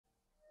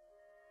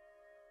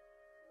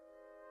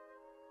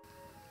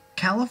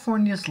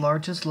California's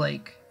largest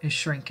lake is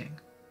shrinking.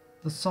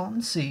 The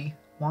Salton Sea,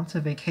 once a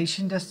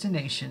vacation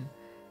destination,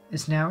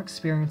 is now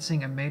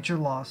experiencing a major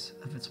loss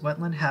of its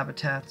wetland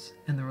habitats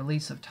and the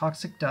release of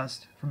toxic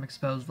dust from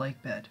exposed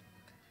lakebed.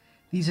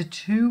 These are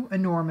two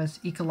enormous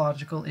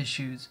ecological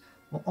issues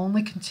will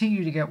only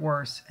continue to get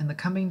worse in the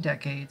coming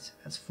decades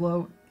as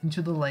flow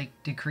into the lake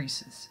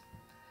decreases.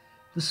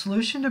 The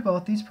solution to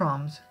both these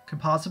problems could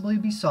possibly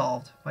be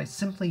solved by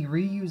simply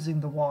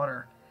reusing the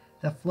water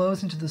that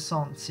flows into the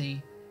Salton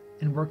Sea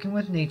and working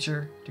with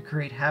nature to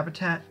create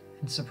habitat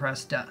and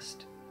suppress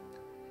dust.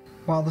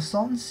 While the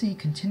Salton Sea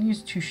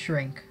continues to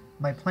shrink,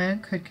 my plan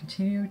could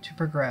continue to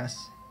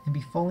progress and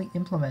be fully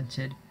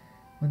implemented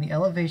when the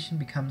elevation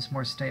becomes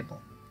more stable.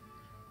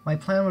 My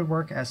plan would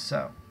work as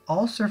so.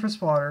 All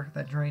surface water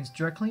that drains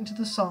directly into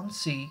the Salton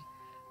Sea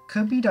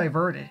could be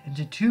diverted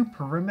into two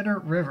perimeter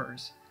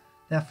rivers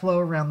that flow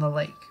around the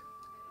lake.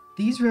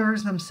 These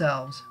rivers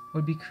themselves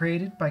would be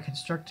created by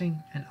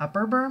constructing an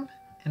upper berm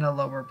and a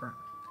lower berm.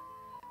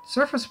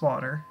 Surface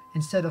water,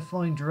 instead of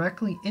flowing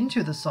directly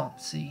into the Salton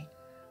Sea,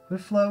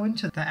 would flow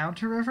into the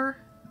outer river,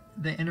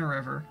 the inner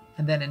river,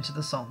 and then into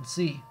the Salton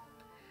Sea.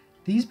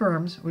 These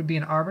berms would be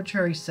an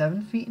arbitrary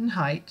 7 feet in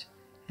height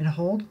and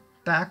hold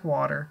back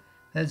water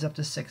that is up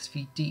to 6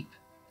 feet deep.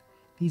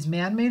 These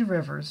man-made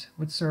rivers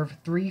would serve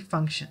three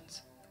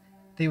functions.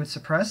 They would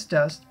suppress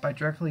dust by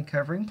directly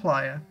covering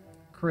playa,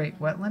 create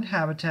wetland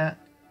habitat,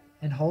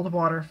 and hold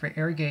water for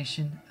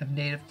irrigation of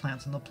native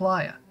plants on the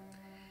playa.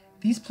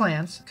 These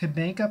plants could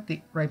make up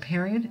the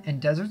riparian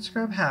and desert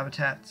scrub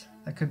habitats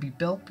that could be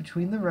built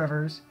between the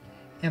rivers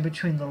and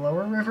between the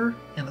lower river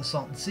and the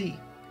Salton Sea.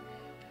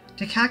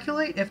 To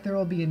calculate if there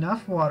will be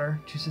enough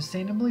water to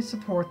sustainably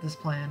support this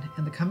plan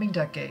in the coming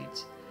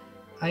decades,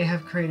 I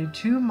have created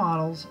two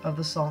models of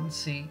the Salton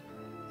Sea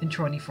in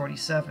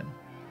 2047.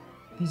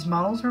 These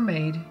models were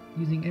made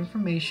using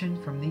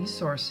information from these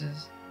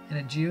sources in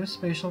a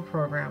geospatial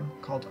program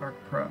called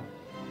ArcPro.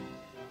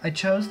 I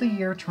chose the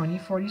year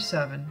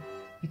 2047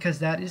 because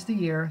that is the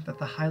year that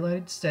the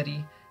highlighted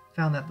study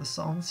found that the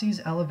Salton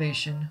Sea's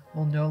elevation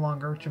will no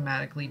longer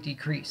dramatically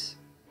decrease.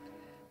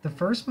 The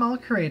first model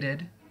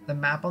created, the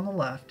map on the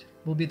left,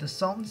 will be the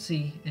Salton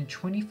Sea in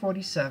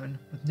 2047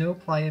 with no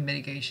playa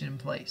mitigation in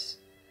place.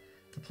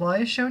 The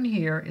playa shown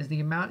here is the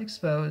amount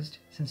exposed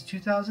since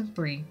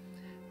 2003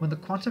 when the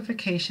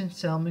Quantification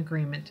Settlement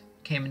Agreement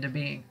came into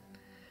being.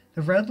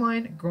 The red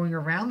line going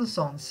around the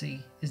Salton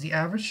Sea is the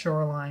average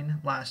shoreline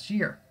last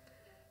year.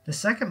 The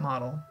second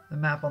model, the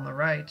map on the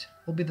right,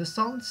 will be the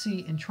Salton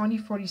Sea in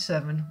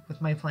 2047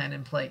 with my plan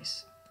in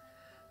place.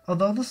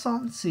 Although the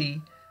Salton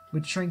Sea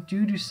would shrink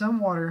due to some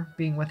water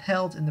being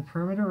withheld in the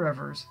perimeter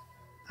rivers,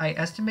 I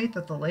estimate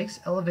that the lake's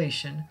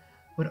elevation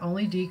would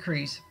only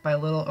decrease by a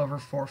little over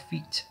 4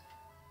 feet.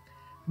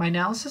 My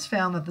analysis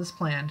found that this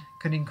plan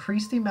could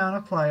increase the amount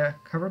of playa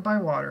covered by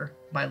water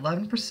by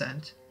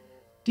 11%,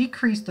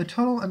 decrease the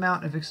total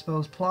amount of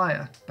exposed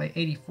playa by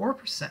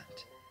 84%,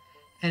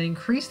 and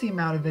increase the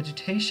amount of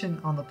vegetation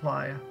on the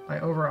playa by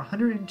over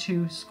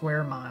 102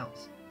 square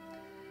miles.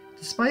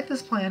 Despite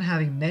this plan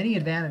having many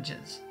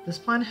advantages, this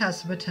plan has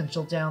some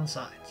potential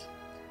downsides.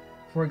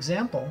 For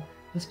example,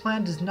 this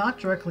plan does not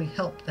directly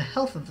help the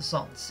health of the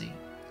Salton Sea.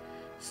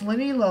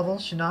 Salinity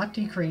levels should not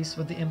decrease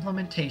with the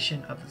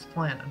implementation of this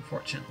plan,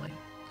 unfortunately.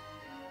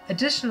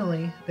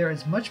 Additionally, there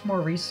is much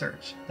more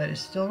research that is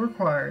still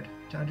required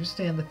to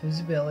understand the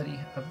feasibility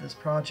of this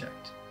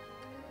project.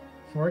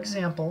 For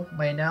example,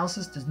 my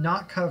analysis does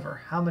not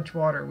cover how much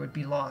water would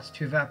be lost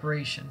to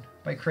evaporation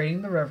by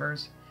creating the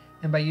rivers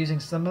and by using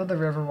some of the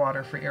river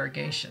water for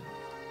irrigation.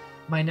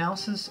 My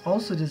analysis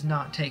also does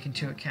not take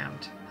into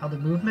account how the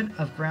movement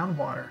of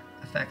groundwater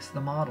affects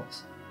the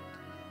models.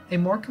 A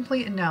more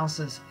complete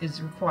analysis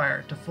is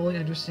required to fully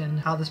understand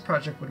how this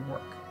project would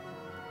work.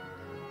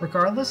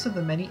 Regardless of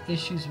the many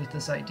issues with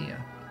this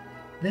idea,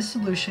 this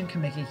solution can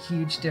make a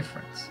huge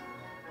difference.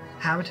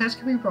 Habitats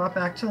can be brought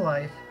back to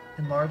life,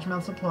 and large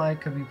amounts of playa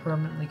could be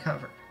permanently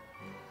covered.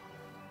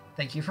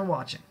 Thank you for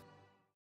watching.